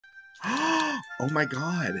Oh my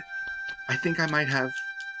god. I think I might have...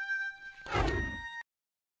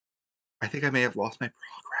 I think I may have lost my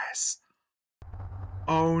progress.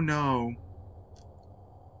 Oh no.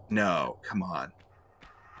 No, come on.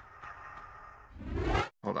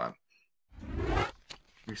 Hold on.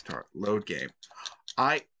 Restart. Load game.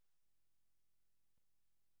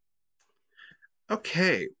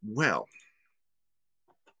 Okay, well.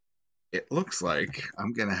 It looks like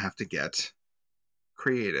I'm gonna have to get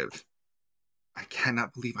creative. I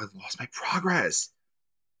cannot believe I lost my progress.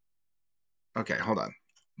 Okay, hold on.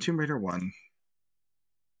 Tomb Raider 1.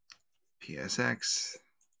 PSX.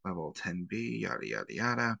 Level 10B. Yada, yada,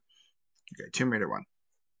 yada. Okay, Tomb Raider 1.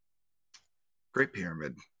 Great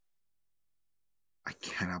Pyramid. I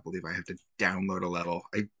cannot believe I have to download a level.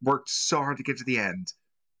 I worked so hard to get to the end.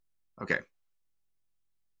 Okay.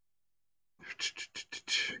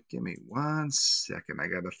 Give me 1 second. I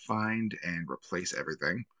gotta find and replace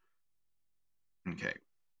everything. Okay.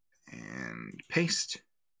 And paste.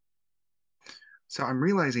 So I'm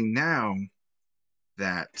realizing now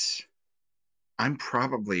that I'm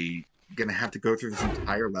probably gonna have to go through this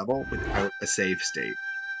entire level without a save state.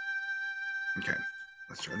 Okay.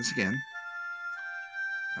 Let's try this again.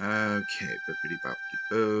 Okay, bippity boppity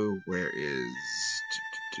boo. Where is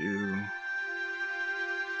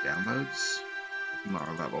downloads?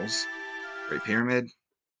 More levels. Great Pyramid.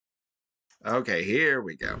 Okay, here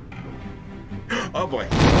we go. Oh boy.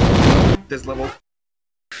 This level.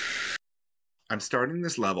 I'm starting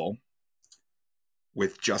this level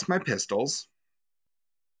with just my pistols,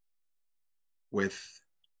 with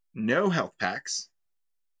no health packs.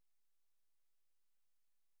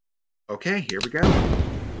 Okay, here we go.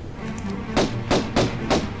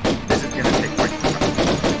 This is gonna take quite some time.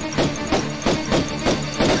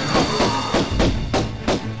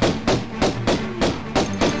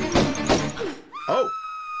 Oh!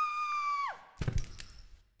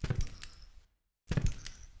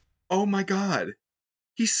 Oh my god!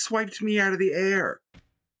 He swiped me out of the air!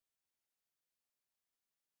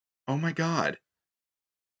 Oh my god.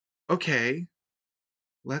 Okay.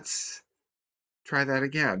 Let's try that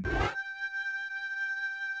again.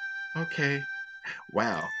 Okay.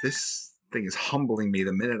 Wow, this thing is humbling me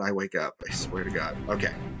the minute I wake up. I swear to God.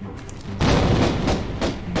 Okay.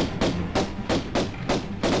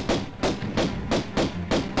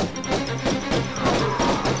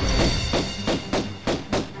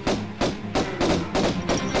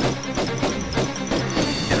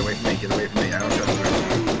 Get away from me, get away from me. I don't trust you.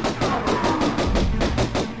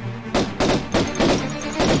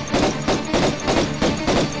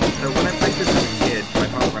 So when I played this as a kid, my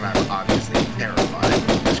father and I were obviously terrified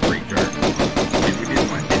of this creature, and we didn't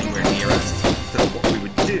want anywhere near us. So what we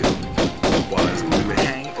would do was we would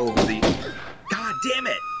hang over the... God damn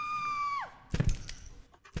it!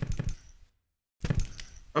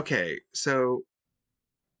 Okay, so...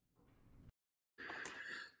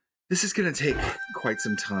 this is gonna take quite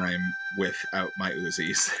some time without my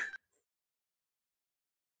Uzis.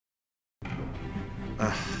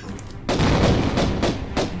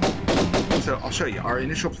 So I'll show you. Our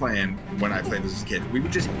initial plan when I played this as a kid, we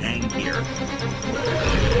would just hang here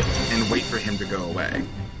and wait for him to go away.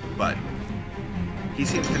 But he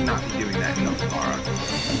seems to not be doing that enough, Lara.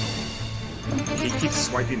 He keeps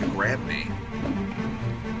swiping to grab me.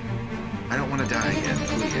 I don't want to die again,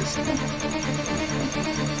 please.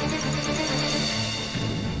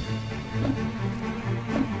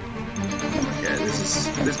 Okay,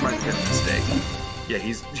 this might have been a mistake. Yeah,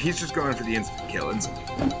 he's just going for the instant killings.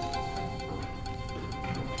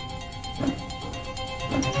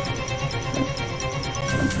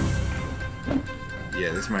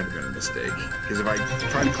 Yeah, this might have been a mistake. Because if I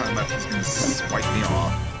try to climb up, he's going to swipe me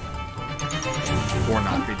off. Or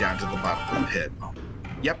knock me down to the bottom of the pit. Oh.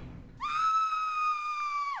 Yep.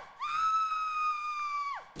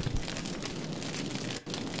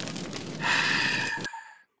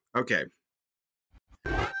 Okay.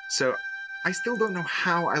 So, I still don't know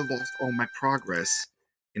how I lost all my progress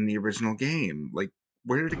in the original game. Like,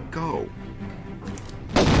 where did it go?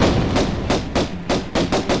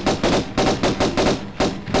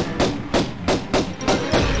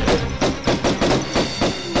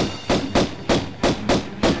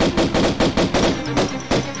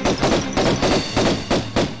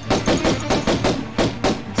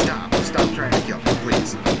 Stop trying to kill me,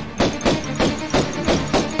 please.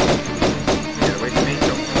 Get away from me,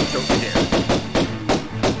 don't you dare.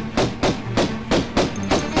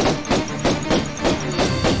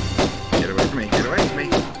 Get away from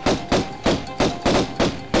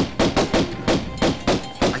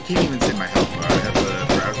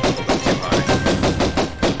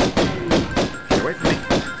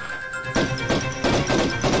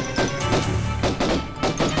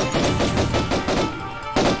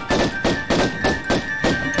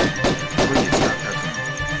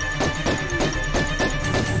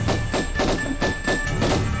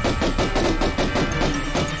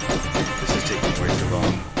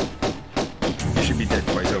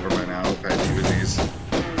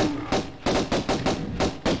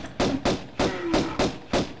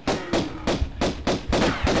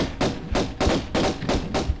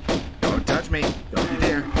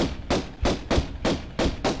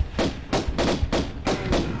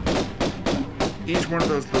Each one of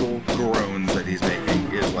those little groans that he's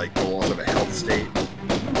making is like the loss of a health state.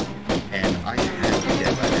 And I should have to be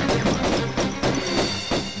dead by now. Come on.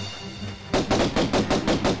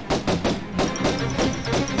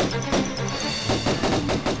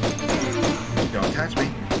 Don't touch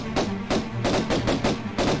me.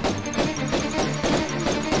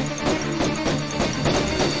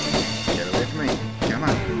 Get away from me. Come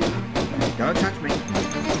on. Don't touch me.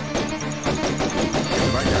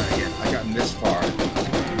 If I die again, I've gotten this far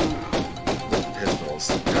with pistols,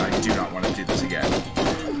 and I do not want to do this again.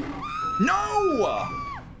 No!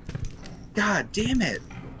 God damn it.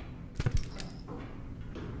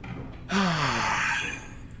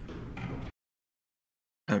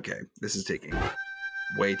 Okay, this is taking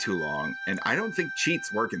way too long, and I don't think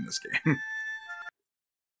cheats work in this game.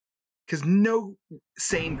 Because no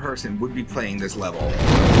sane person would be playing this level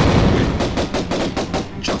with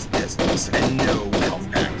just pistols and no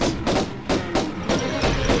health packs.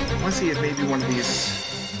 I want to see if maybe one of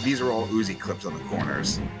these are all Uzi clips on the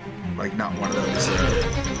corners. Like, not one of those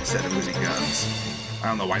set of Uzi guns. I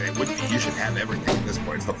don't know why they wouldn't be. You should have everything at this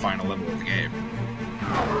point. It's the final level of the game.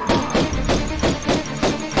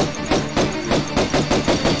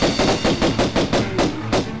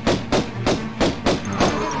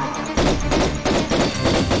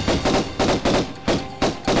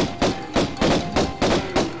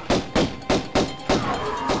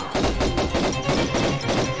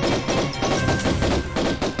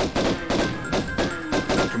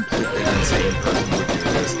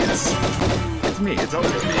 It's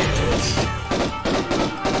always me.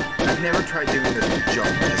 I've never tried doing this with jump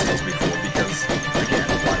pistols before because, again,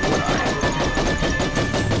 why would I?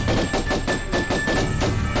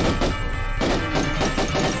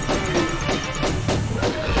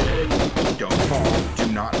 Don't fall. Do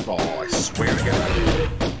not fall. I swear to God.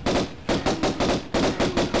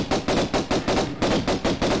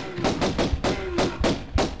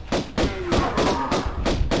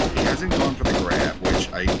 He hasn't gone for the grab, which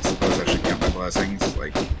I suppose I should count my blessings.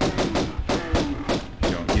 Like,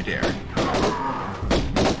 don't you dare.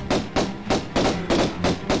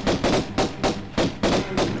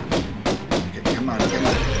 Okay, come on, come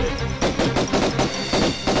on.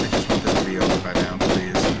 I just want this to be over by now,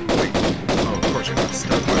 please. Wait. Oh, of course you're not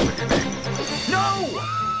stuck by with your name. No!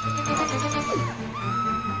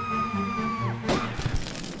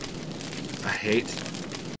 I hate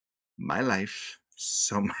my life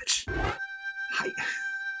so much.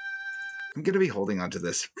 I'm gonna be holding on to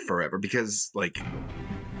this forever because, like,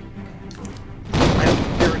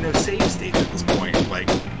 there are no save states at this point. Like,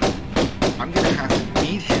 I'm gonna have to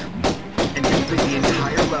beat him and complete the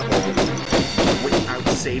entire level without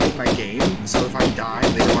saving my game. So if I die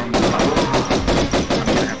later on in the level, I'm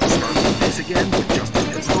gonna have to start with this again with just the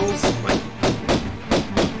pistols. Like,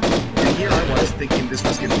 and here I was thinking this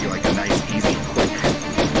was gonna be like a nice, easy, quick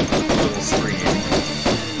little stream.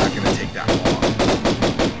 Not gonna take that long.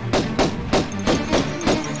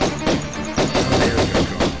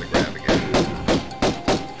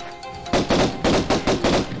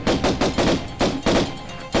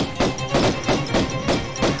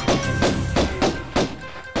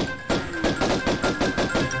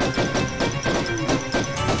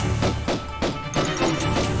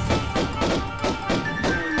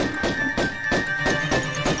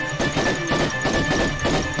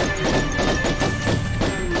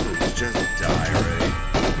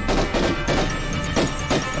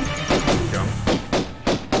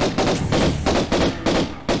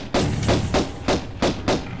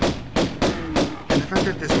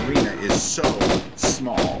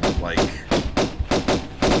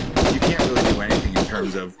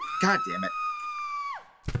 God damn it.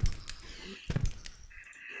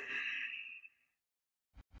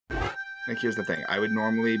 Like, here's the thing. I would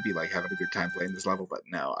normally be, like, having a good time playing this level, but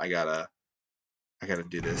no, I gotta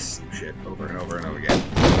do this shit over and over and over again.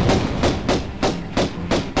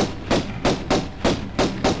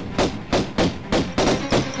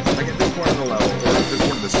 Like, at this point of the level, or at this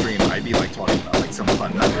point of the stream, I'd be, like, talking about, like, some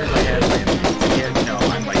fun numbers I had playing the games again. No,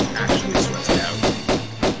 I'm, like, actually stressed out.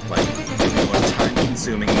 Like, doing the most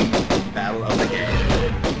time-consuming battle of the game.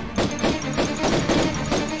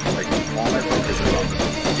 Like, all my focus is on the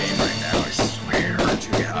game right now, I swear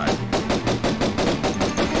to God.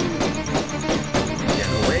 Get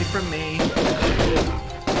away from me.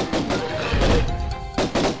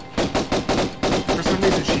 For some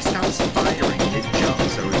reason, she stops firing mid-jump,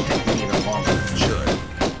 so it's taking even longer than it should.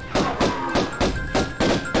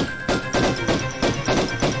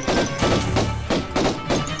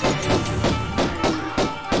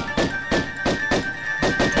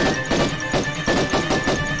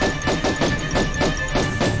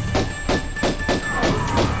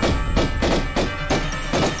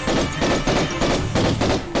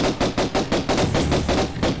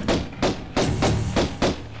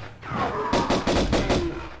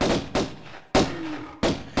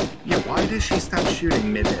 does she stop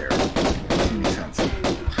shooting midair? Doesn't make sense.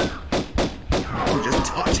 Oh, just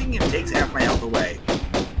touching him takes half my health away.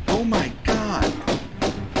 Oh my god.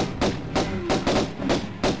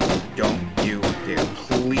 Don't you dare.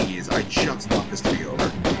 Please, I just want this to be over.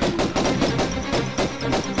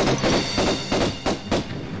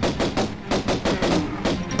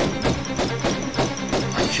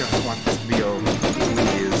 I just want this to be over.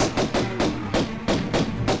 Please.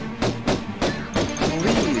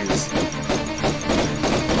 Please.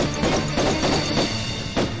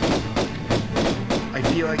 I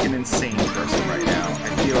feel like an insane person right now.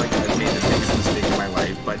 I feel like I've made the biggest mistake in my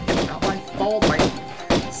life, but it's not my fault. My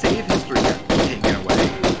save history got taken away.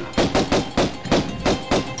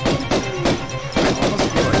 I almost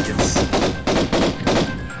feel like it's...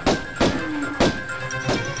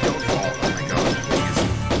 Don't fall. Oh my god, please.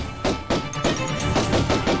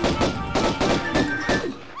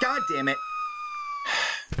 God damn it.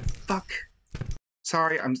 Fuck.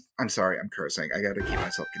 Sorry, I'm sorry, I'm cursing. I gotta keep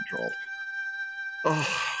myself controlled. Oh,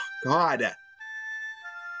 God.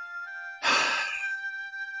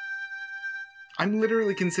 I'm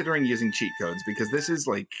literally considering using cheat codes because this is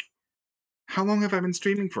like... How long have I been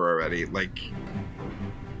streaming for already? Like...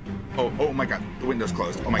 Oh my god, the window's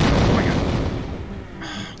closed. Oh my god, oh my god.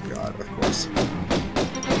 Oh god, of course.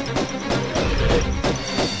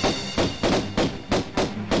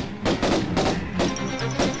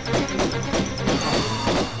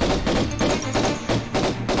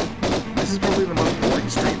 This is probably the most boring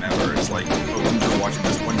stream ever. It's like, oh, I'm just watching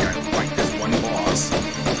this one guy fight this one boss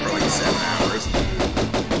for like 7 hours.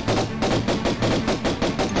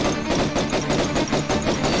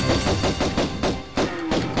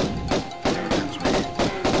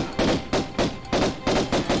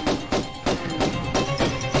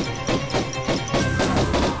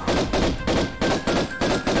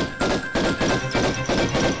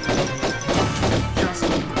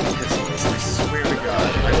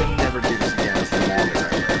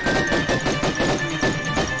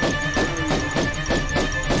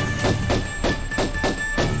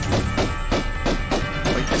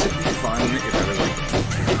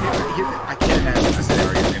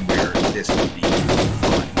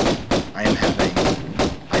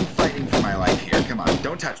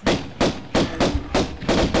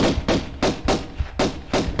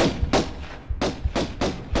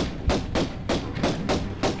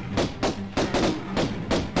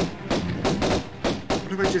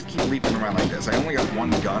 I only got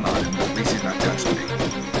one gun on him, but at least he's not touching me.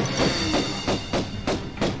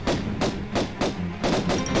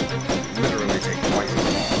 Literally take twice as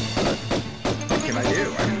long, but what can I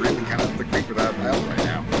do? I'm really kind of the creep without health right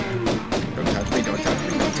now. Don't touch me, don't touch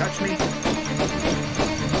me, don't touch me.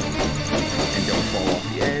 And don't fall off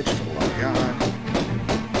the edge, for the love of God.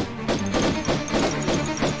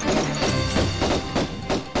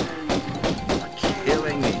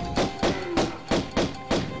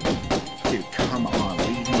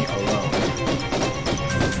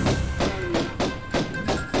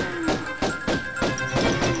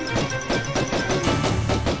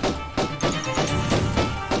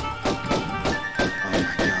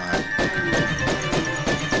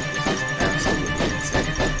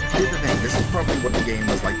 What the game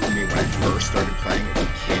was like to me when I first started playing as a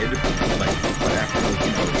kid, like, but after,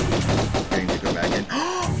 you know, getting to go back in.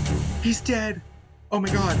 He's dead! Oh my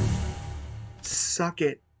god. Suck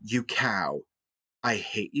it, you cow. I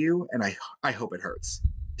hate you, and I hope it hurts.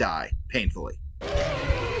 Die, painfully.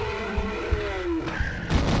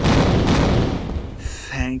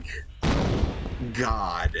 Thank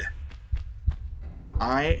God.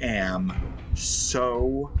 I am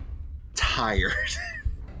so tired.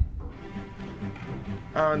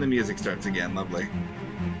 Oh, and the music starts again. Lovely.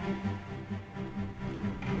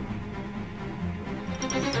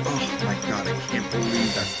 Oh my god, I can't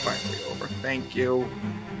believe that's finally over. Thank you.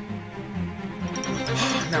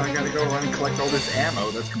 Now I gotta go run and collect all this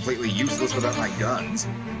ammo that's completely useless without my guns.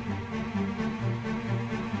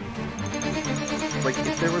 Like,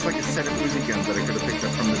 if there was like a set of Uzi guns that I could have picked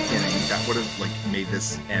up from the beginning, that would have like made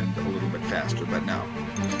this end a little bit faster, but no. I'm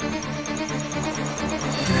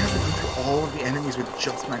gonna have to go through all of the enemies with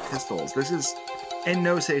just my pistols. This is... and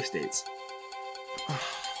no save states. Oh,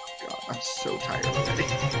 God, I'm so tired already.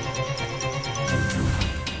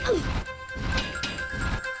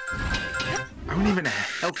 I don't even have a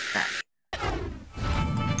health pack.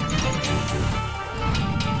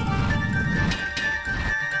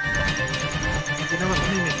 You know what, let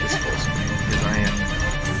me make this full screen, because I am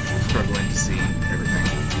struggling to see everything.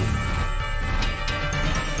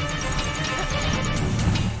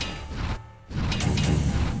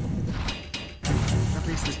 At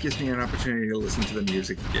least this gives me an opportunity to listen to the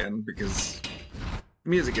music again, because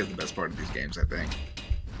music is the best part of these games, I think.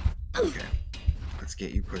 Okay, let's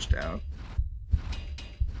get you pushed out.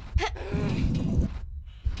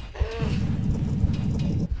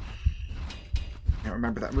 Now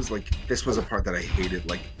remember, that was like, this was a part that I hated,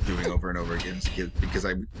 like, doing over and over again as a kid, because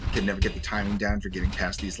I could never get the timing down for getting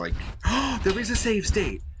past these, like, oh, there is a save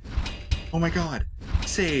state! Oh my god.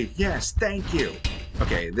 Save, yes, thank you!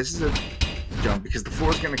 Okay, this is a jump, because the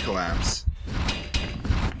floor is going to collapse.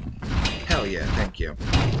 Hell yeah, thank you.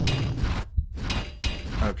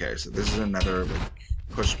 Okay, so this is another, like,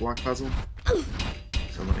 push block puzzle.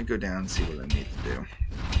 So let me go down and see what I need to do.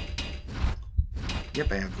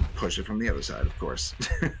 Yep, I have to push it from the other side, of course.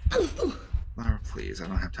 Lara, please, I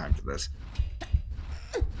don't have time for this.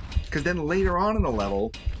 Because then later on in the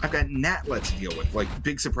level, I've got Natla to deal with. Like,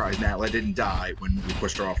 big surprise, Natla didn't die when we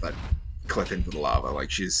pushed her off that cliff into the lava. Like,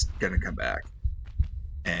 she's gonna come back.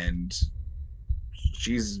 And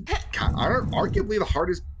she's arguably the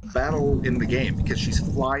hardest battle in the game, because she's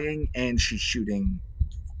flying and she's shooting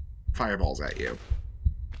fireballs at you.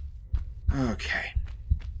 Okay.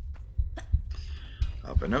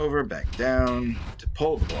 Up and over, back down to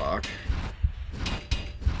pull the block.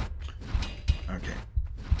 Okay.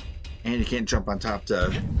 And you can't jump on top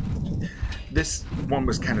to... This one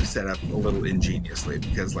was kind of set up a little ingeniously,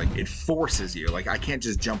 because, like, it forces you. Like, I can't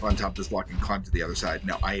just jump on top of this block and climb to the other side.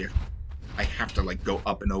 No, I have to, like, go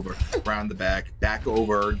up and over, around the back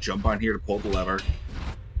over, jump on here to pull the lever.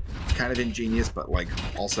 It's kind of ingenious, but, like,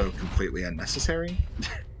 also completely unnecessary.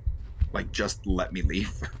 Like, just let me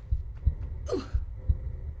leave.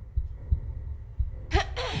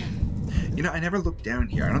 You know, I never looked down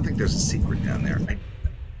here. I don't think there's a secret down there. I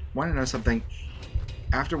want to know something.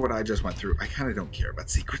 After what I just went through, I kind of don't care about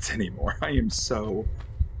secrets anymore. I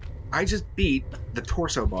just beat the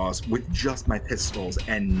torso boss with just my pistols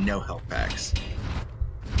and no health packs.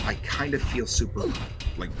 I kind of feel super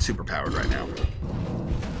powered right now.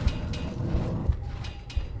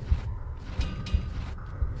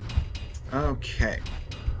 Okay.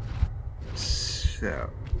 So...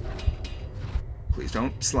 Please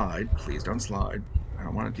don't slide. Please don't slide. I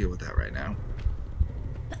don't want to deal with that right now.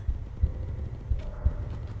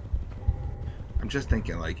 I'm just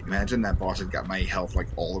thinking, like, imagine that boss had got my health, like,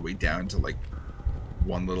 all the way down to, like,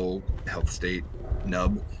 one little health state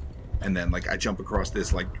nub. And then, like, I jump across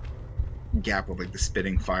this, like, gap with, like, the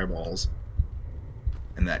spitting fireballs.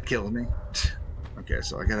 And that kills me. Okay,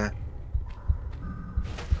 so I gotta...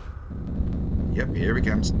 Yep, here he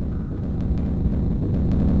comes.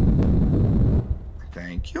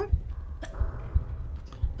 Thank you.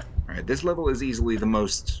 Alright, this level is easily the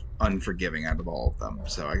most unforgiving out of all of them,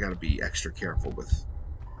 so I gotta be extra careful with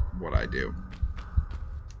what I do.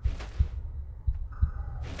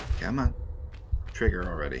 Come on. Trigger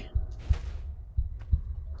already.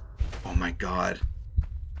 Oh my god.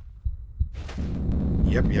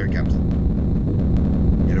 Yep, here it comes.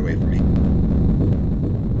 Get away from me.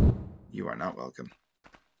 You are not welcome.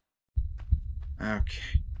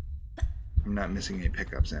 Okay. I'm not missing any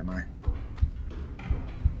pickups, am I?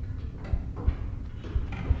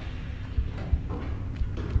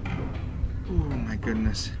 Oh my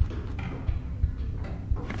goodness.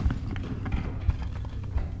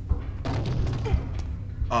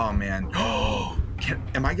 Oh man. Oh,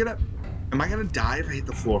 am I gonna die if I hit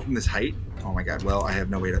the floor from this height? Oh my god. Well, I have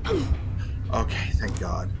no way to. Okay, thank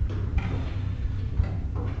God.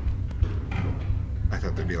 I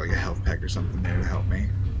thought there'd be like a health pack or something there to help me.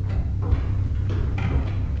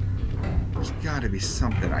 There's gotta be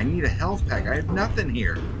something. I need a health pack. I have nothing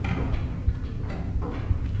here.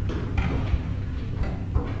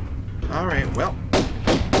 Alright, well.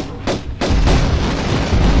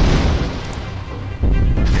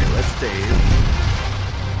 Okay, let's save.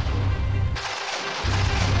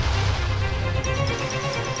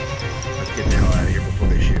 Let's get the hell out of here before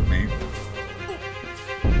they shoot me.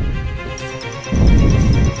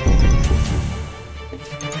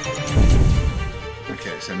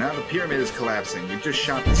 Okay, so now the pyramid is collapsing. We just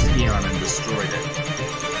shot the Skion and destroyed it.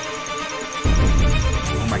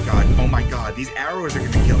 Oh my god, these arrows are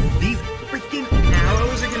gonna kill me. These freaking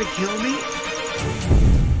arrows are gonna kill me?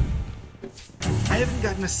 I haven't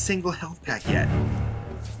gotten a single health pack yet.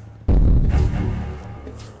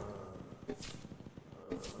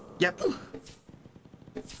 Yep.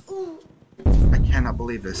 I cannot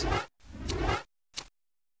believe this.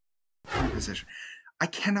 Position. I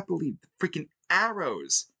cannot believe the freaking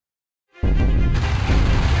arrows.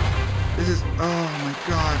 This is, oh my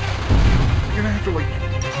god. You're gonna have to like,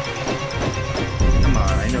 come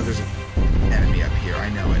on, I know there's an enemy up here, I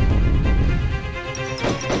know it.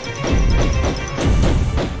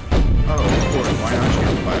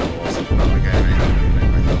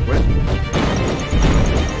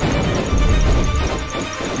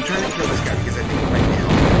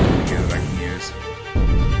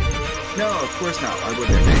 No, of course not. Why would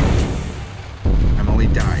there be? I'm only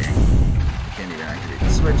dying. I can't even activate the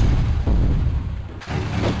switch.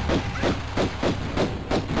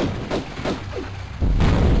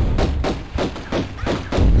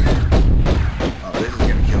 Oh, this is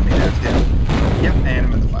gonna kill me now too. Yep, and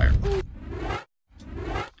I'm in the fire.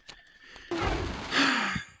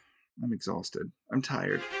 I'm exhausted. I'm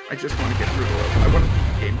tired. I just want to get through the level. I want to beat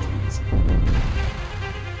the game, please.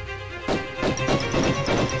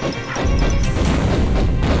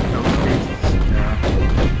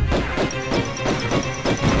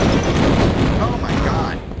 Oh my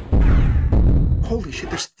god! Holy shit,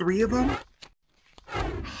 there's 3 of them?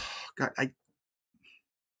 God, I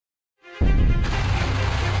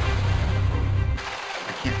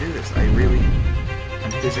can't do this.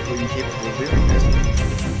 I'm physically incapable of doing this.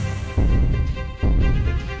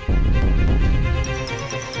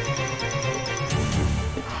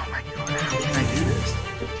 Oh my god, how can I do this?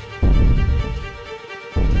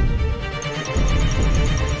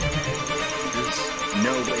 There's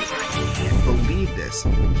no way. I can't believe this. I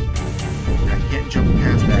can't jump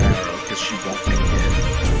past that arrow because she won't make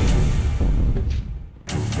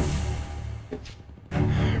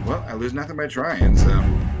it. Well, I lose nothing by trying, so...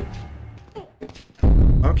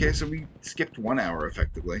 Okay, so we skipped 1 hour,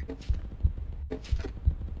 effectively.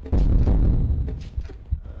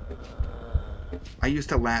 I used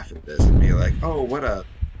to laugh at this and be like, oh, what a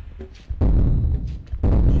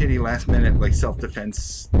shitty last-minute, like,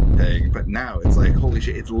 self-defense thing. But now it's like, holy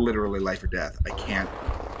shit, it's literally life or death. I can't...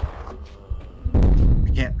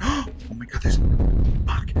 Oh my god, there's...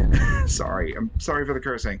 Fuck. Sorry, I'm sorry for the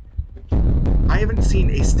cursing. I haven't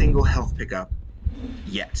seen a single health pickup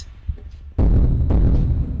yet. Oh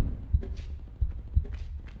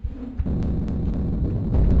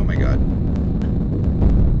my god.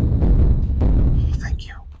 Oh, thank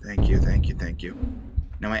you. Thank you, thank you, thank you.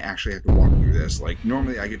 Now I actually have to walk through this. Like,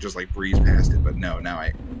 normally I could just, like, breeze past it, but no, now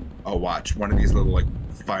I... Oh, watch. One of these little, like,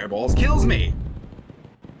 fireballs kills me!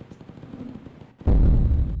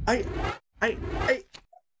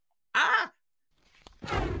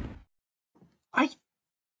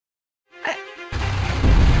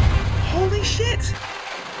 Holy shit!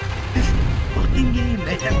 This fucking game,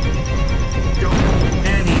 they don't have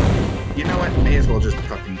any... You know what? May as well just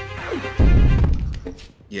fucking...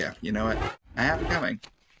 Yeah, you know what? I have it coming.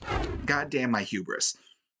 Goddamn my hubris.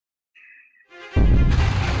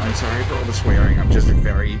 I'm sorry for all the swearing, I'm just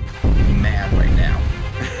very mad right now.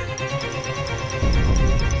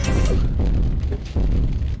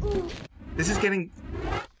 This is getting...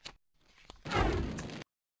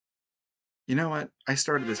 You know what? I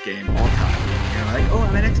started this game all complicated. And I'm like, oh,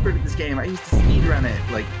 I'm an expert at this game. I used to speedrun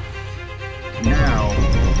it. Like, now,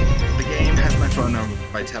 the game has my phone number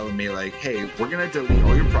by telling me, like, hey, we're going to delete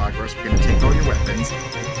all your progress. We're going to take all your weapons,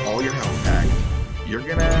 all your health pack. You're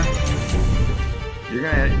going to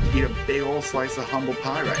eat a big old slice of humble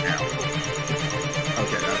pie right now.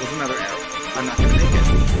 Okay, that was another arrow. I'm not going to make it.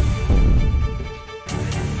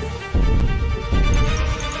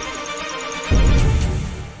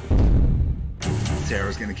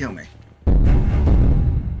 Arrow's gonna kill me.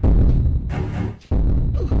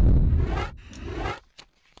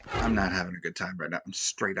 I'm not having a good time right now. I'm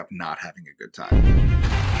straight up not having a good time.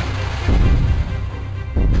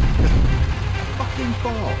 Just fucking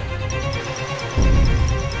fall.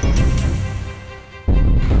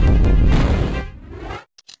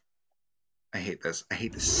 I hate this. I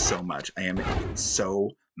hate this so much. I am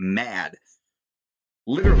so mad.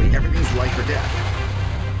 Literally, everything's life or death.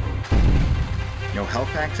 No health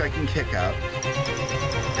packs I can pick up.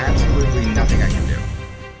 Absolutely nothing I can do.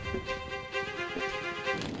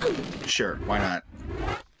 Sure, why not?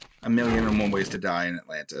 1,000,001 ways to die in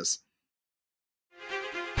Atlantis.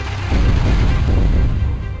 I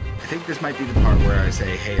think this might be the part where I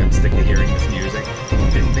say, hey, I'm sick of hearing this music.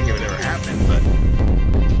 Didn't think it would ever happen, but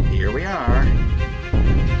here we are.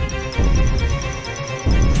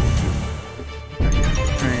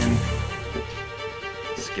 Try and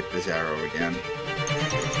skip this arrow again.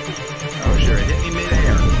 Oh, sure, it hit me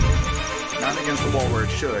mid-air. Not against the wall where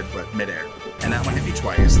it should, but mid-air. And that one hit me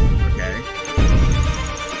twice, okay?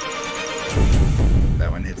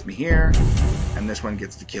 That one hits me here, and this one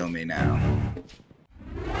gets to kill me now.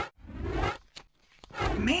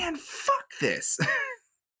 Man, fuck this!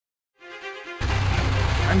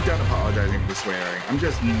 I'm done apologizing for the swearing. I'm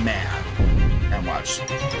just mad. And watch.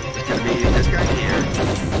 There's gonna be this guy here.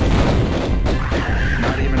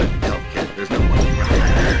 Not even a health kit. There's no point in going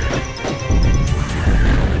there.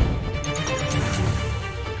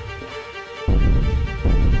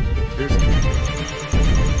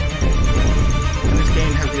 And this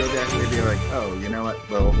game has the audacity to be like, oh, you know what?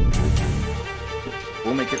 Well,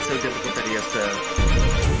 We'll make it so difficult that he has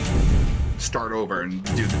to start over and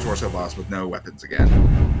do the torso boss with no weapons again.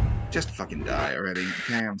 Just fucking die already.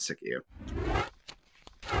 Okay, I'm sick of you.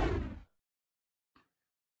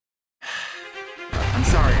 I'm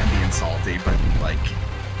sorry I'm being salty, but, like,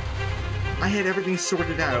 I had everything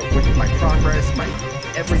sorted out with my progress, my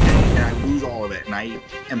everything, and I lose all of it, and I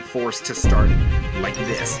am forced to start like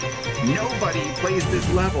this. Nobody plays this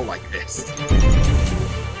level like this.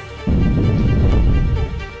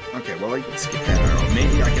 Okay, well, I can skip that arrow.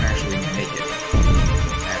 Maybe I can actually make it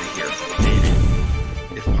out of here. Maybe.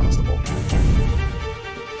 If possible.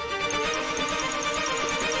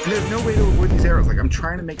 And there's no way to avoid these arrows. Like, I'm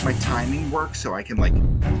trying to make my timing work so I can, like,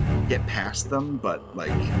 get past them, but,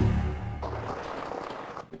 like...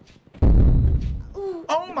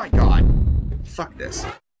 Oh my god! Fuck this.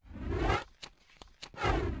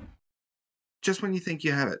 Just when you think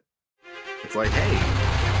you have it. It's like, hey,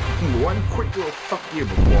 one quick little fuck you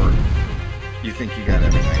before you think you got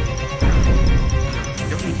everything.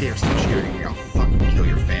 Don't you dare start shooting me, I'll fucking kill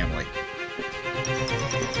your family.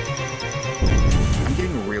 I'm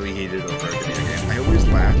getting really heated over a video game. I always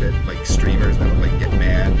laugh at, like, streamers that would, like, get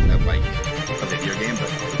mad at, like, a video game, but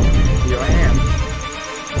here I am.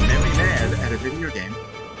 Very mad at a video game.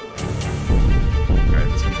 Alright,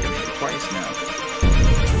 this one's gonna hit twice now.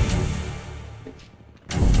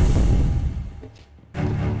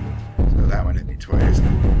 So that one hit me twice.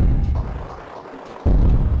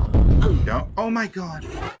 Don't. Oh my god,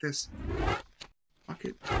 fuck this. Fuck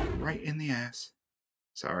it. Right in the ass.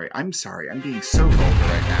 Sorry, I'm being so vulgar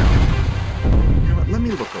right now. You know what, let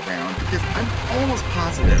me look around, because I'm almost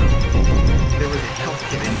positive there was a health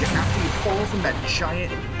kit in here after you fall from that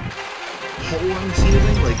giant hole in the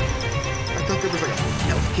ceiling. Like, I thought there was like a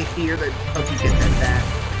health kit here that helped you get that back.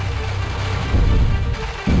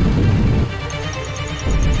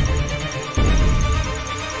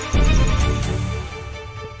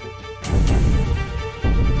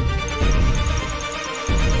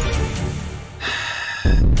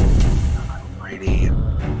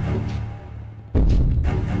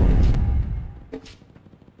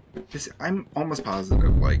 I'm almost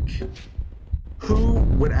positive, like, who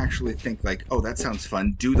would actually think, like, oh, that sounds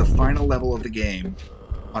fun, do the final level of the game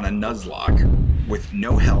on a Nuzlocke with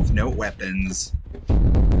no health, no weapons. God,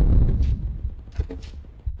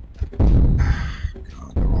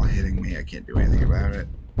 they're all hitting me, I can't do anything about it.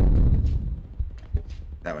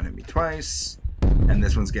 That one hit me twice, and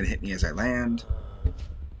this one's gonna hit me as I land.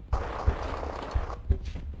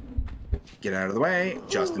 Get out of the way,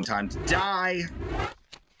 just in time to die.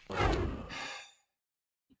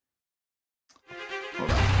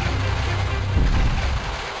 Hold on.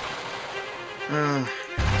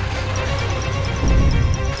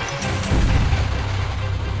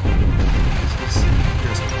 This is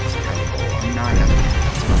just terrible. I'm not having a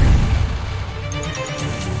good time.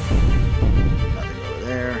 Nothing over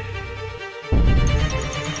there.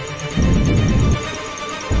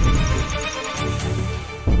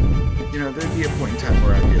 You know, there'd be a point in time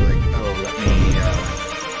where I'd be like, oh, let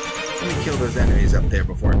me kill those enemies up there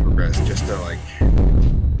before I progress, just to, like,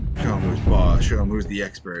 show him who's boss, show him who's the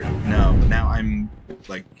expert. No, but now I'm,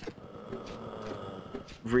 like,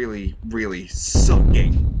 really, really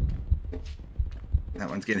sucking. That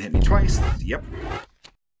one's gonna hit me twice. Yep.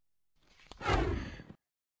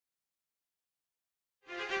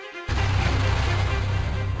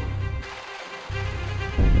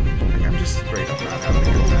 Like, I'm just straight up not having a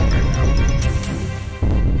good time right now.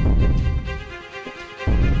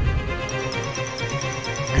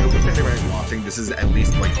 Everybody's watching, this is at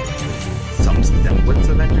least, like, some semblance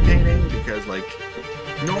of entertaining, because, like,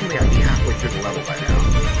 normally I'd be halfway through the level by now.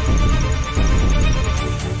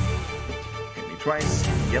 Hit me twice.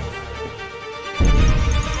 Yep.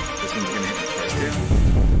 This one's gonna hit me twice, too.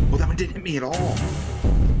 Well, that one didn't hit me at all.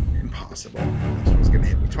 Impossible. This one's gonna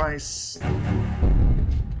hit me twice.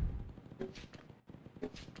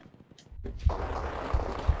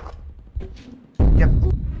 Yep.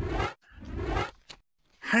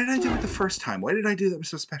 How did I do it the first time? Why did I do that was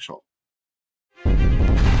so special? I'm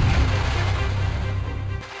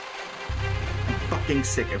fucking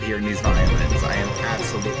sick of hearing these violins. I am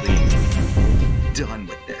absolutely done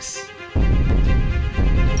with this.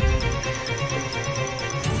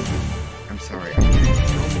 I'm sorry, I'm getting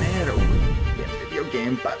so mad over the video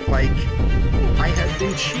game, but, like, I have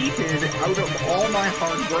been cheated out of all my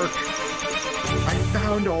hard work. I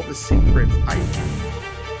found all the secrets.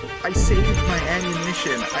 I saved my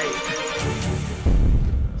ammunition.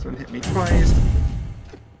 Someone hit me twice.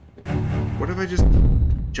 What if I just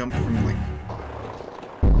jumped from, like...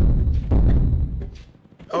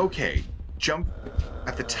 Okay, jump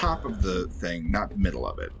at the top of the thing, not the middle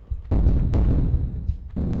of it.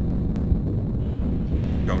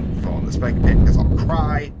 Don't fall in the spike pit because I'll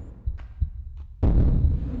cry.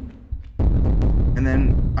 And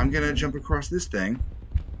then I'm gonna jump across this thing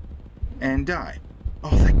and die. Oh,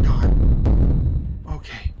 thank God.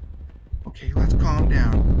 Okay. Okay, let's calm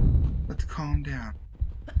down. Let's calm down.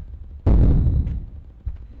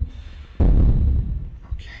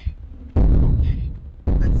 Okay. Okay.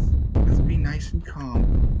 Let's be nice and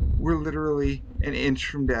calm. We're literally an inch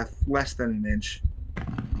from death, less than an inch.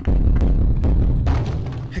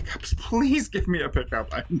 Pickups, please give me a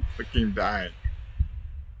pickup. I'm fucking dying.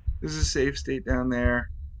 There's a safe state down there.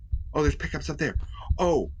 Oh, there's pickups up there.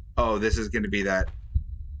 Oh, this is going to be that.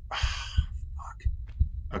 Oh, fuck.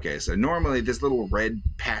 Okay, so normally this little red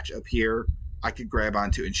patch up here, I could grab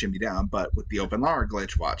onto and shimmy down, but with the open Lara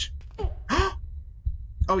glitch, watch.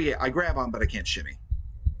 Oh yeah, I grab on, but I can't shimmy.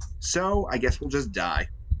 So, I guess we'll just die.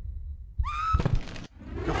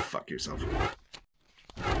 Go fuck yourself.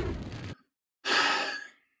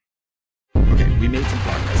 Okay, we made some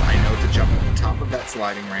progress. I know to jump at the top of that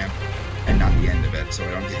sliding ramp and not the end of it, so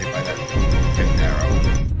I don't get hit by that fifth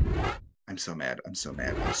arrow. I'm so mad. I'm so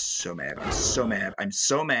mad. I'm so mad. I'm so mad. I'm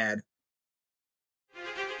so mad.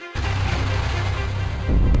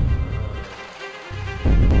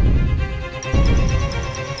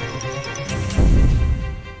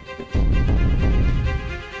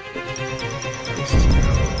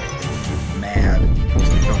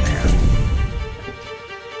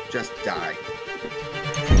 Just die.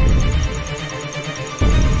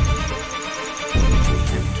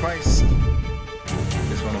 Hit me twice.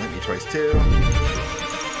 This one will hit me twice too.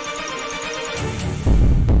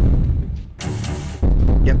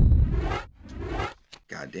 Yep.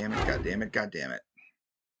 God damn it, god damn it, god damn it.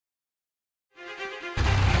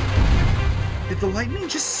 Did the lightning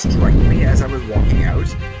just strike me as I was walking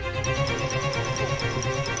out?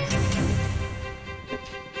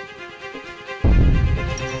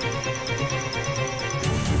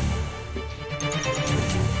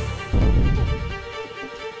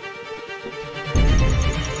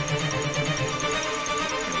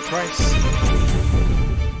 Twice.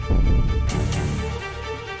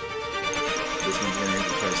 This one's gonna hit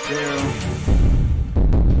me twice too.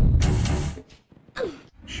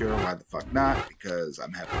 Sure, why the fuck not? Because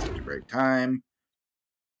I'm having such a great time.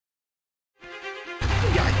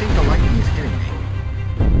 Yeah, I think the lightning is hitting me.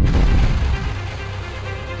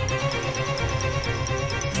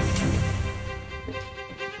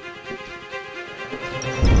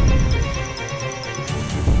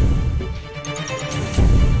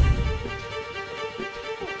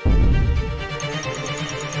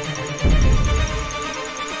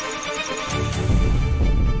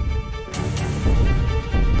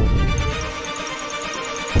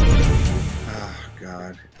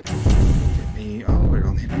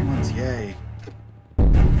 Yay.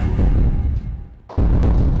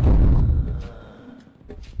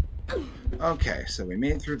 Okay, so we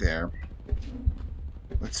made it through there.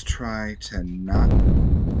 Let's try to not...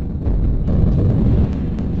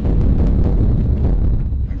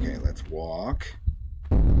 Okay, let's walk.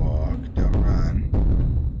 Walk, don't run.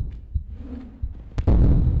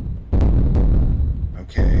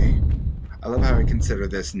 Okay. I love how I consider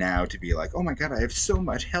this now to be like, oh my god, I have so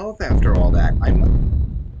much health after all that. I'm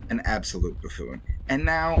an absolute buffoon. And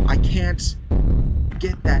now I can't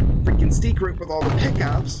get that freaking steak route with all the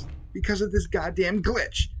pickups because of this goddamn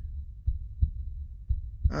glitch.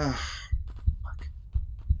 Ugh. Fuck.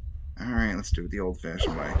 Alright, let's do it the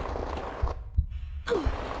old-fashioned way.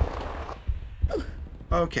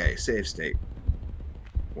 Okay, save state.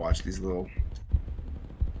 Watch, these little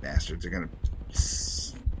bastards are gonna...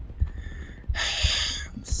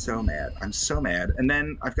 I'm so mad. I'm so mad. And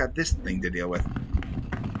then I've got this thing to deal with.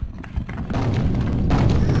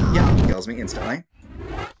 Yeah, kills me instantly.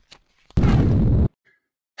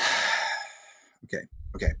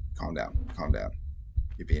 Okay, calm down, calm down.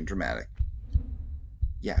 You're being dramatic.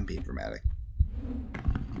 Yeah, I'm being dramatic.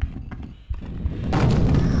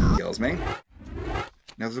 Kills me.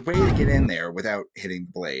 Now there's a way to get in there without hitting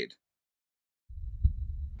the blade.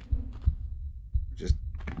 Just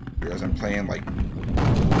realize I'm playing like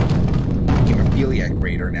hemophiliac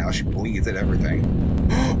raider now. She bleeds at everything.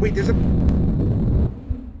 Wait, there's a...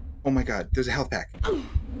 Oh my god, there's a health pack.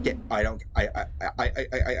 Get,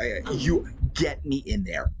 you get me in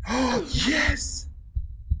there. Yes!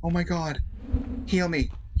 Oh my god. Heal me,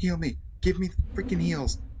 give me freaking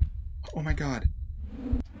heals. Oh my god.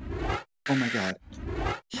 Oh my god.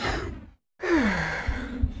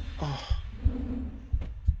 Oh.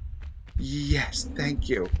 Yes, thank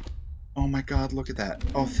you. Oh my god, look at that.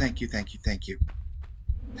 Oh, thank you, thank you, thank you.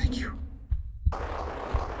 Thank you.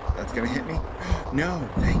 That's gonna hit me? No,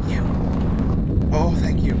 thank you. Oh,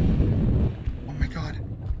 thank you. Oh my god.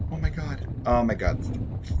 Oh my god. Oh my god.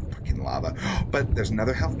 Fucking lava. But there's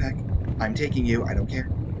another health pack. I'm taking you. I don't care.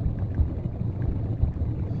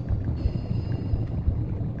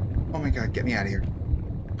 Oh my god, get me out of here.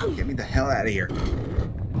 Get me the hell out of here.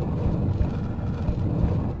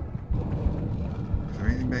 Is there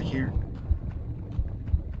anything back here?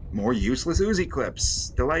 More useless Uzi clips.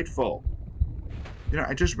 Delightful. You know,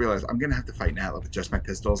 I just realized I'm gonna have to fight Natla with just my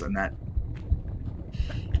pistols, and that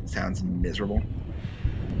sounds miserable.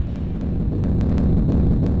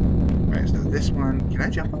 Alright, so this one... Can I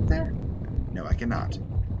jump up there? No, I cannot.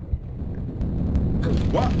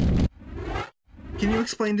 What? Can you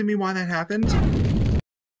explain to me why that happened?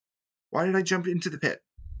 Why did I jump into the pit?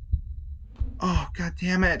 Oh, god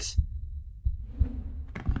damn it.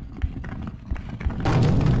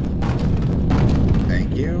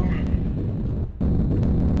 Thank you.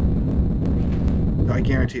 So I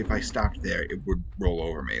guarantee if I stopped there, it would roll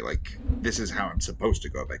over me. Like, this is how I'm supposed to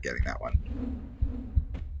go about getting that one.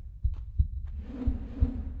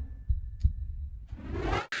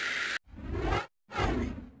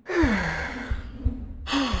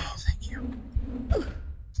 Oh, thank you.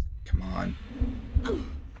 Come on.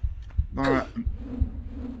 Laura,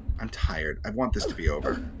 I'm tired. I want this to be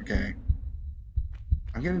over, okay?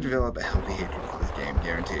 I'm gonna develop a healthy hatred for this game,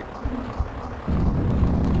 guaranteed.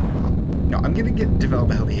 No, I'm gonna develop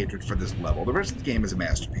a healthy hatred for this level. The rest of the game is a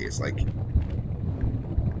masterpiece, like...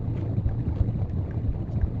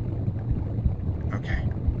 Okay.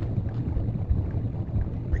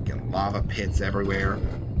 Freaking lava pits everywhere.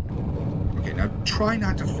 Okay, now try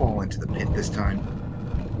not to fall into the pit this time.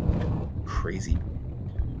 Crazy.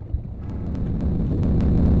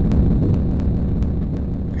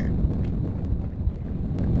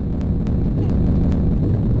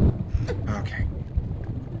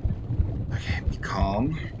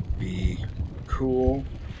 Be cool.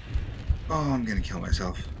 Oh, I'm gonna kill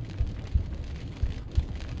myself.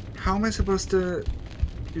 How am I supposed to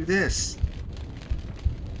do this?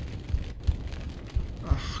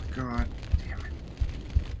 Oh, god damn it.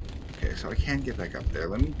 Okay, so I can't get back up there.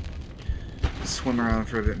 Let me swim around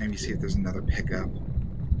for a bit, maybe see if there's another pickup.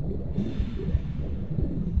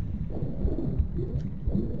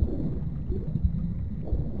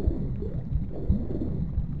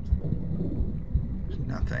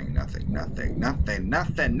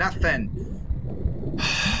 Nothing.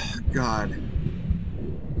 God.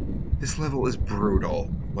 This level is brutal.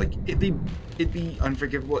 Like, it'd be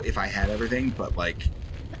unforgivable if I had everything, but, like,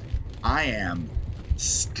 I am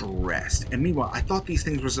stressed. And meanwhile, I thought these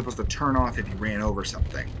things were supposed to turn off if you ran over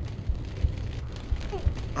something.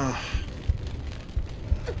 Ugh.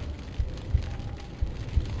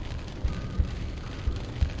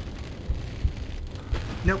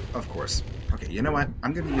 Nope, of course. Okay, you know what?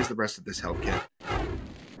 I'm going to use the rest of this health kit.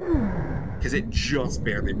 Because it just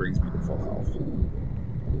barely brings me to full health.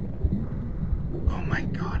 Oh my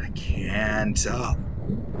god, I can't.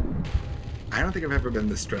 I don't think I've ever been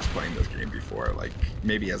this stressed playing this game before. Like,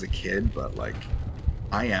 maybe as a kid, but like,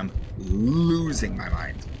 I am losing my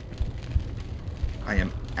mind. I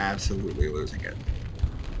am absolutely losing it.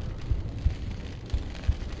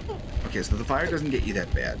 Okay, so the fire doesn't get you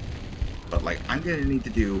that bad. But like, I'm going to need to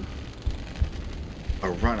do a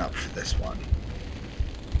run-up for this one.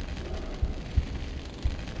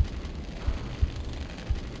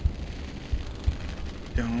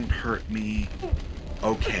 Don't hurt me.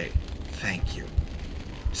 Okay, thank you.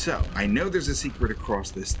 So, I know there's a secret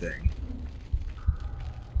across this thing.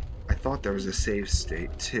 I thought there was a save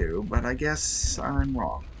state too, but I guess I'm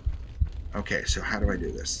wrong. Okay, so how do I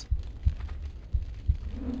do this?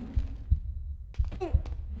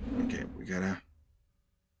 Okay, we gotta...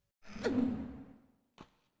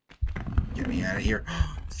 Get me out of here.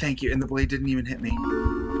 Thank you, and the blade didn't even hit me.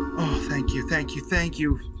 Oh, thank you, thank you, thank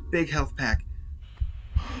you. Big health pack.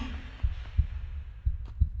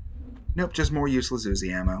 Nope, just more useless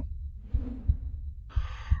Uzi ammo.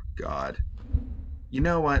 God. You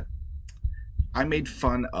know what? I made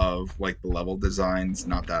fun of, like, the level designs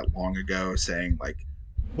not that long ago, saying, like,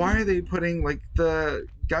 why are they putting, like, the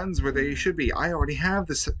guns where they should be? I already have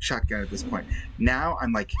this shotgun at this point. Now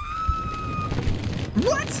I'm like,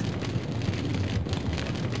 what?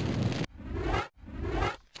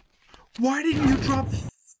 Why didn't you drop...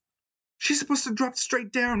 She's supposed to drop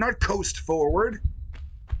straight down, not coast forward.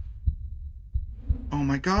 Oh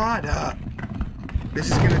my god. This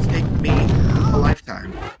is gonna take me a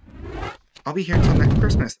lifetime. I'll be here until next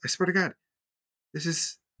Christmas. I swear to God. This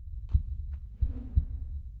is...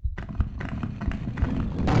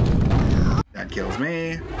 That kills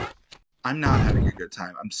me. I'm not having a good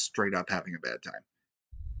time. I'm straight up having a bad time.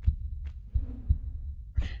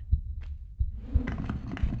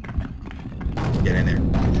 Get in there.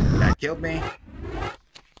 That killed me.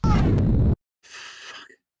 Fuck.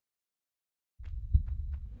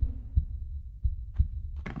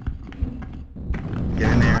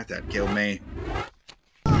 Get in there. That killed me.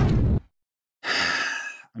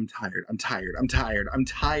 I'm tired. I'm tired. I'm tired. I'm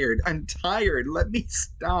tired. I'm tired. Let me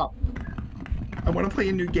stop. I want to play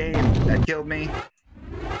a new game. That killed me.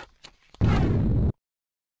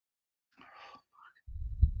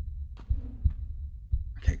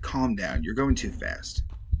 Okay, calm down. You're going too fast.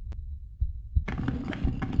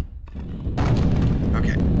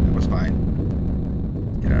 Okay, that was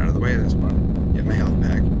fine. Get out of the way of this one. Get my health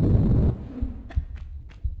back.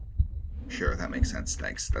 Sure, that makes sense.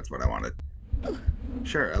 Thanks. That's what I wanted.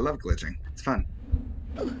 Sure, I love glitching. It's fun.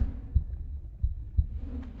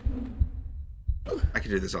 I could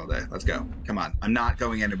do this all day. Let's go. Come on. I'm not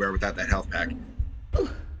going anywhere without that health pack.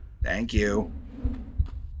 Thank you.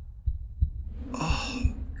 Oh,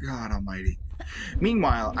 God almighty.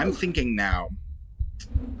 Meanwhile, I'm thinking now.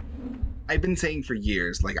 I've been saying for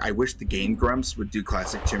years, like, I wish the Game Grumps would do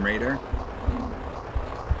classic Tomb Raider.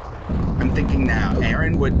 I'm thinking now,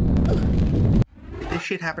 Aaron would... If this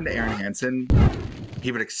shit happened to Aaron Hansen,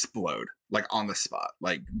 he would explode. Like, on the spot.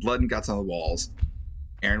 Like, blood and guts on the walls.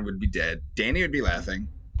 Aaron would be dead. Danny would be laughing.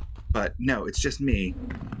 But no, it's just me.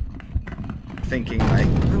 Thinking, like,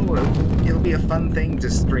 oh, it'll be a fun thing to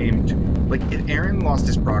stream. Like, if Aaron lost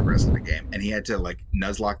his progress in the game, and he had to, like,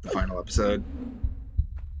 nuzlocke the final episode...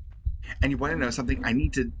 And you want to know something? I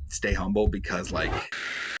need to stay humble because, like,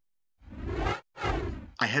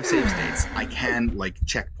 I have save states. I can, like,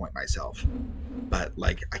 checkpoint myself. But,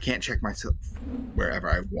 like, I can't check myself wherever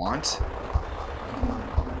I want.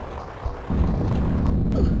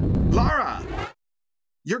 Lara!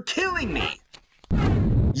 You're killing me!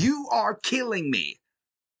 You are killing me!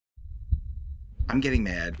 I'm getting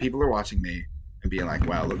mad. People are watching me and being like,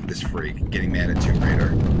 wow, look at this freak getting mad at Tomb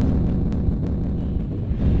Raider.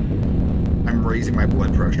 I'm raising my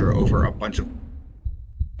blood pressure over a bunch of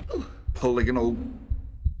polygonal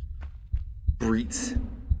breets.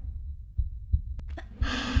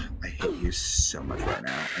 I hate you so much right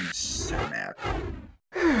now. I'm so mad.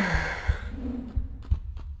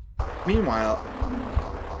 Meanwhile,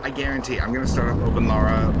 I guarantee I'm going to start up Open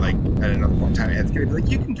Lara like at another point in time. And it's going to be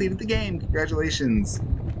like, you completed the game. Congratulations.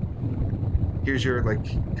 Here's your like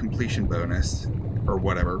completion bonus or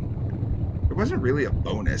whatever. It wasn't really a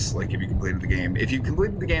bonus, like, if you completed the game. If you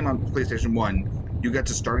completed the game on PlayStation 1, you got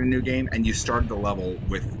to start a new game, and you started the level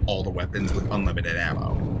with all the weapons with unlimited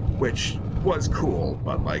ammo. Which was cool,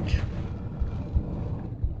 but, like...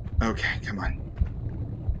 Okay, come on.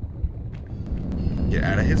 Get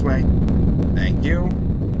out of his way. Thank you.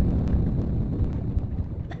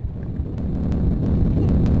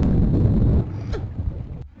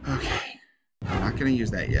 Okay. I'm not going to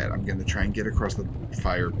use that yet. I'm going to try and get across the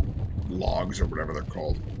fire... logs or whatever they're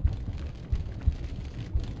called.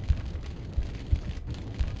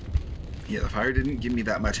 Yeah, the fire didn't give me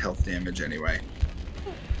that much health damage anyway.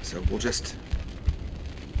 So we'll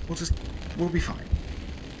be fine.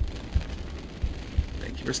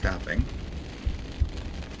 Thank you for stopping.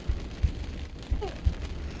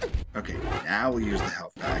 Okay, now we'll use the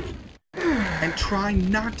health pack. And try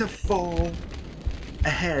not to fall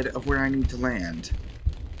ahead of where I need to land.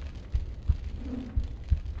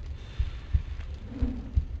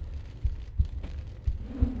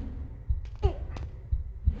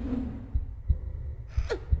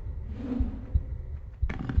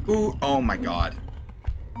 Ooh, oh my god.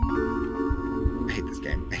 I hate this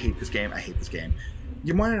game. I hate this game. I hate this game.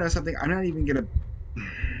 You want to know something? I'm not even gonna...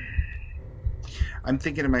 I'm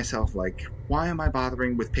thinking to myself, like, why am I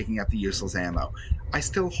bothering with picking up the useless ammo? I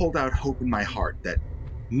still hold out hope in my heart that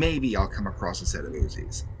maybe I'll come across a set of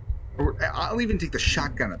Uzis. Or I'll even take the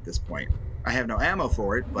shotgun at this point. I have no ammo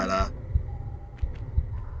for it, but,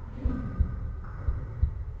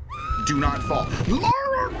 do not fall.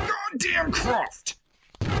 Lara goddamn Croft!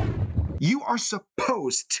 You are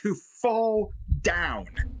supposed to fall down.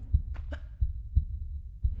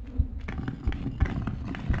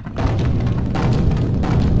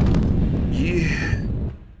 Yeah.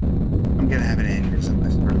 I'm gonna have an aneurysm,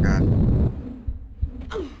 I swear to God.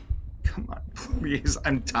 Come on, please.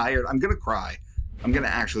 I'm tired. I'm gonna cry. I'm gonna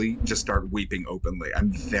actually just start weeping openly.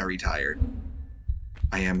 I'm very tired.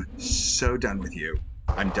 I am so done with you.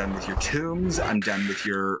 I'm done with your tombs. I'm done with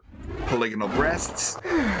your polygonal breasts.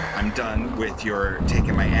 I'm done with your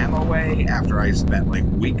taking my ammo away after I spent like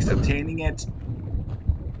weeks obtaining it.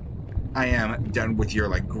 I am done with your,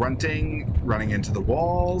 like, grunting, running into the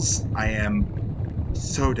walls. I am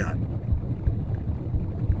so done.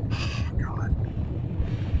 Oh, God.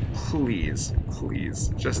 Please, please,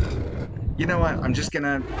 just... You know what? I'm just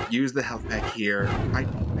gonna use the health pack here.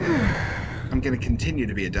 I'm gonna continue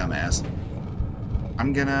to be a dumbass.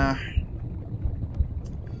 I'm gonna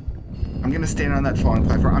stand on that falling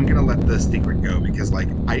platform. I'm gonna let the secret go because, like,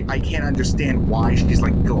 I can't understand why she's,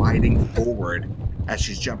 like, gliding forward as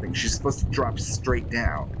she's jumping. She's supposed to drop straight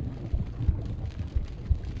down.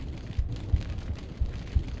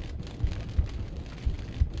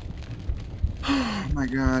 Oh my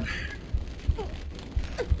God.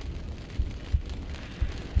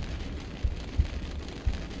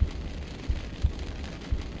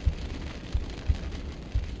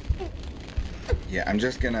 Yeah, I'm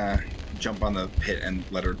just gonna jump on the pit and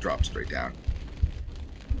let her drop straight down.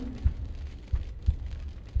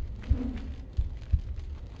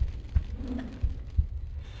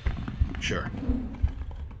 Sure.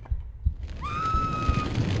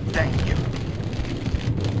 Thank you.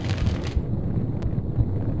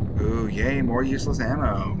 Ooh, yay, more useless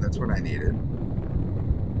ammo. That's what I needed.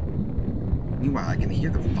 Meanwhile, I can hear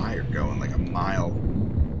the fire going like a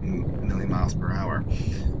million miles per hour.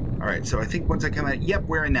 Alright, so I think once I come out... Yep,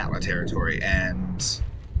 we're in Natla territory, and...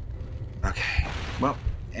 Okay, well,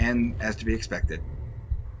 and as to be expected.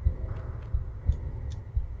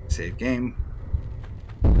 Save game.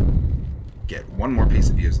 Get one more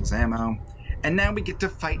piece of useless ammo. And now we get to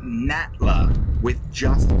fight Natla with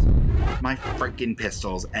just my freaking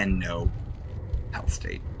pistols and no health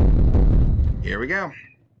state. Here we go.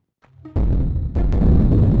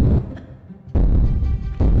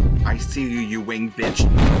 I see you, you winged bitch.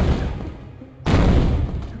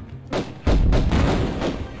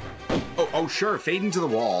 Oh, sure, fade into the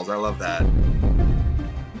walls. I love that.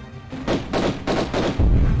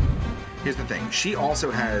 Here's the thing. She also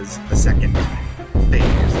has a second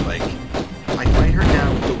phase. Like, I fight her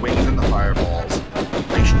down with the wings and the fireballs.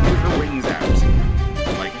 I shoot her wings out.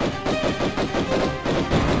 Like,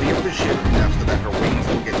 be able to shoot enough so that her wings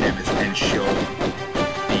will get damaged and she'll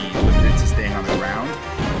be limited to staying on the ground.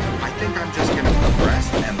 I think I'm just going to progress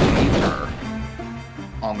and leave her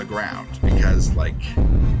on the ground because, like,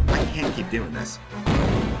 I can't keep doing this.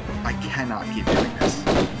 I cannot keep doing this.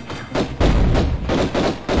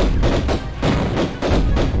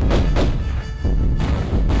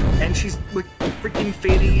 And she's, like, freaking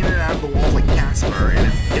fading in and out of the walls like Casper, and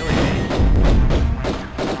it's killing me.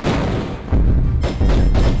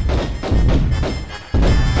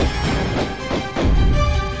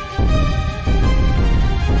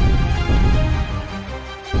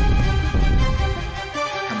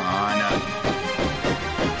 Come on.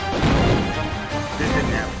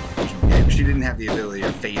 She didn't have the ability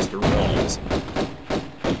to phase through walls.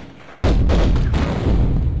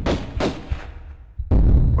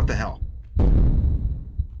 What the hell?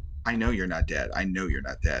 I know you're not dead. I know you're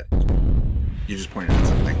not dead. You just pointed at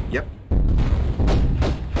something. Yep.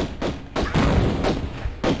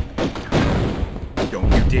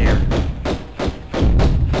 Don't you dare.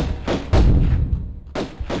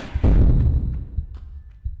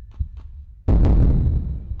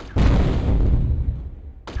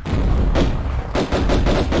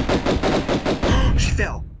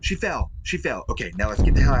 She fell. She fell. Okay, now let's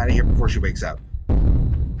get the hell out of here before she wakes up.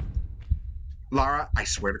 Lara, I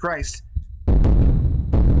swear to Christ.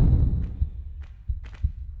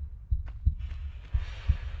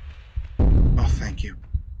 Oh, thank you.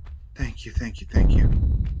 Thank you, thank you, thank you.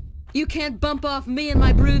 You can't bump off me and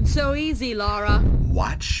my brood so easy, Lara.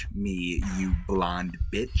 Watch me, you blonde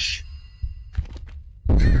bitch.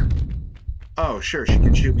 Oh, sure, she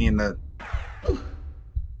can shoot me in the...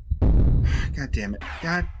 God damn it.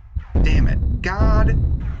 God damn it. God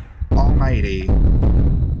almighty.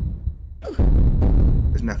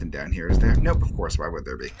 There's nothing down here, is there? Nope, of course, why would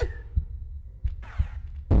there be?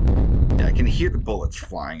 Yeah, I can hear the bullets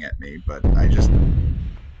flying at me, but I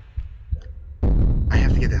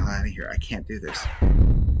have to get the hell out of here. I can't do this.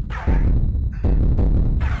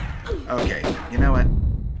 Okay, you know what?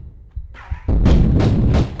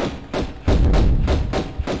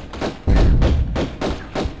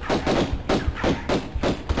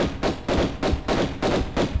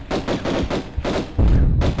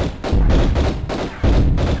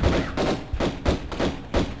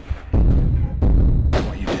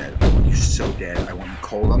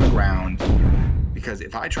 Cold on the ground, because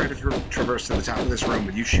if I try to traverse to the top of this room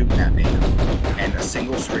with you shooting at me and a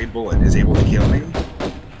single stray bullet is able to kill me,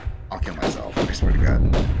 I'll kill myself, I swear to God.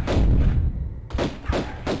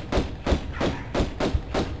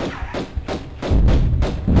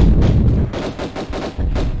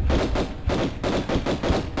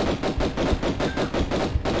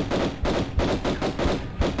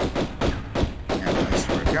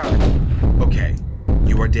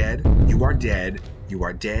 dead. You are dead. You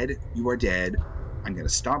are dead. You are dead. I'm gonna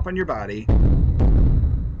stomp on your body.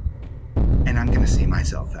 And I'm gonna see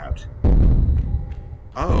myself out.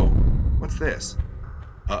 Oh, what's this?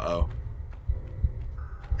 Uh-oh.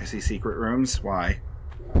 I see secret rooms. Why?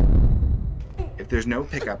 If there's no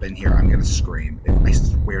pickup in here, I'm gonna scream. I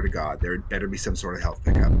swear to God, there better be some sort of health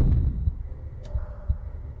pickup.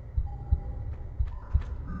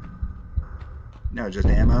 No, just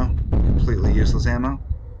ammo. Completely useless ammo.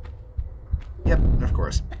 Yep, of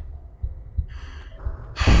course.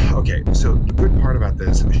 Okay, so the good part about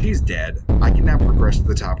this, she's dead. I can now progress to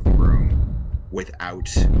the top of the room without,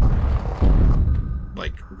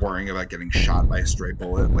 like, worrying about getting shot by a stray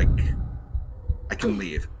bullet. Like, I can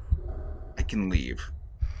leave. I can leave.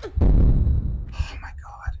 Oh my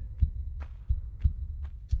God.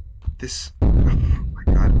 This... Oh my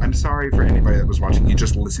God. I'm sorry for anybody that was watching you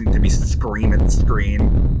just listening to me scream at the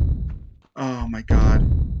screen. Oh my God.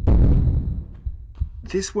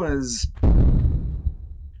 This was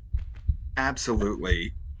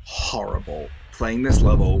absolutely horrible. Playing this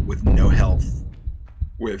level with no health,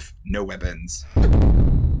 with no weapons.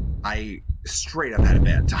 I straight up had a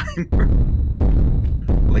bad time.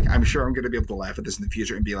 Like, I'm sure I'm going to be able to laugh at this in the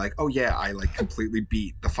future and be like, oh yeah, I like completely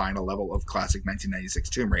beat the final level of classic 1996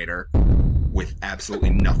 Tomb Raider with absolutely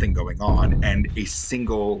nothing going on and a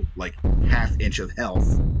single, like, half-inch of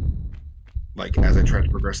health, like, as I try to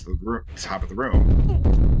progress to the top of the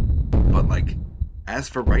room. But, like, as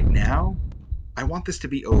for right now, I want this to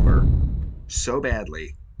be over so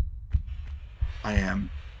badly. I am.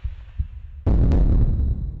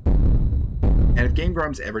 And if Game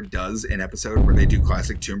Grumps ever does an episode where they do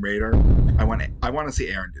classic Tomb Raider, I want to see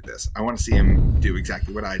Aaron do this. I want to see him do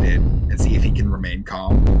exactly what I did and see if he can remain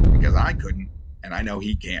calm, because I couldn't, and I know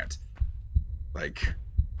he can't. Like,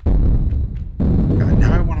 God,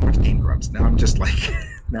 now I want to watch Game Grumps. Now I'm just like,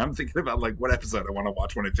 now I'm thinking about like what episode I want to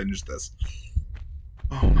watch when I finish this.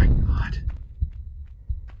 Oh my God.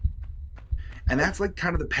 And that's like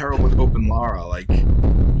kind of the peril with OpenLARA. Like,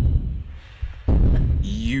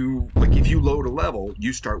 if you load a level,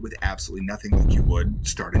 you start with absolutely nothing like you would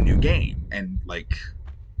start a new game. And like,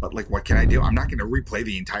 but like, what can I do? I'm not going to replay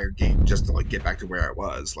the entire game just to like get back to where I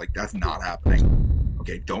was. Like, that's not happening.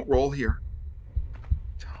 Okay, don't roll here.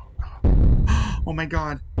 Oh my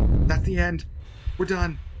God, that's the end. We're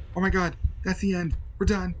done. Oh my God, that's the end. We're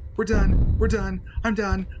done. We're done. We're done. I'm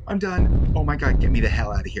done. I'm done. Oh my God, get me the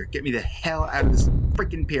hell out of here. Get me the hell out of this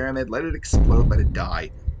freaking pyramid. Let it explode. Let it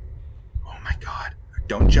die. Oh my God.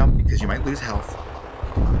 Don't jump because you might lose health.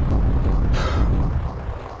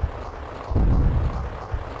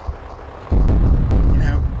 Get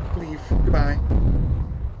out. Leave. Goodbye.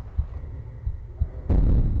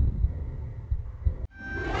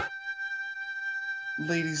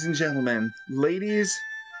 Ladies and gentlemen, ladies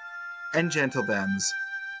and gentlethems,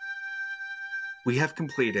 we have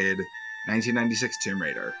completed 1996 Tomb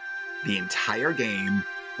Raider, the entire game,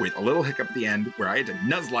 with a little hiccup at the end where I had to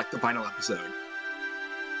nuzlocke the final episode.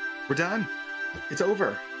 We're done. It's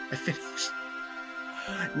over. I finished.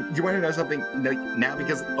 You want to know something? Now,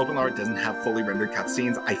 because OpenLARA doesn't have fully rendered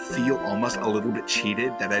cutscenes, I feel almost a little bit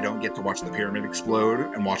cheated that I don't get to watch the pyramid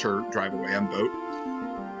explode and watch her drive away on boat.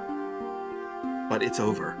 But it's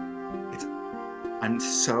over. I'm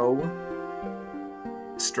so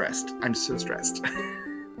stressed. I'm so stressed. Oh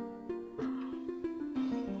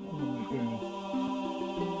my goodness.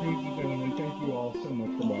 Ladies and gentlemen, thank you all so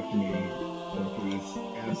much for watching me go through this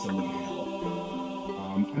absolute hell.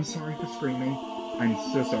 I'm sorry for screaming. I'm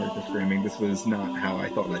so sorry for screaming. This was not how I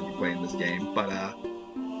thought I'd be playing this game. But,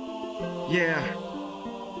 yeah.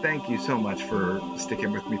 Thank you so much for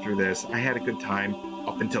sticking with me through this. I had a good time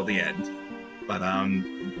up until the end. But,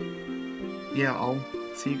 yeah, I'll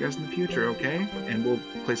see you guys in the future, okay? And we'll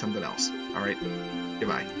play something else. Alright,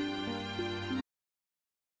 goodbye.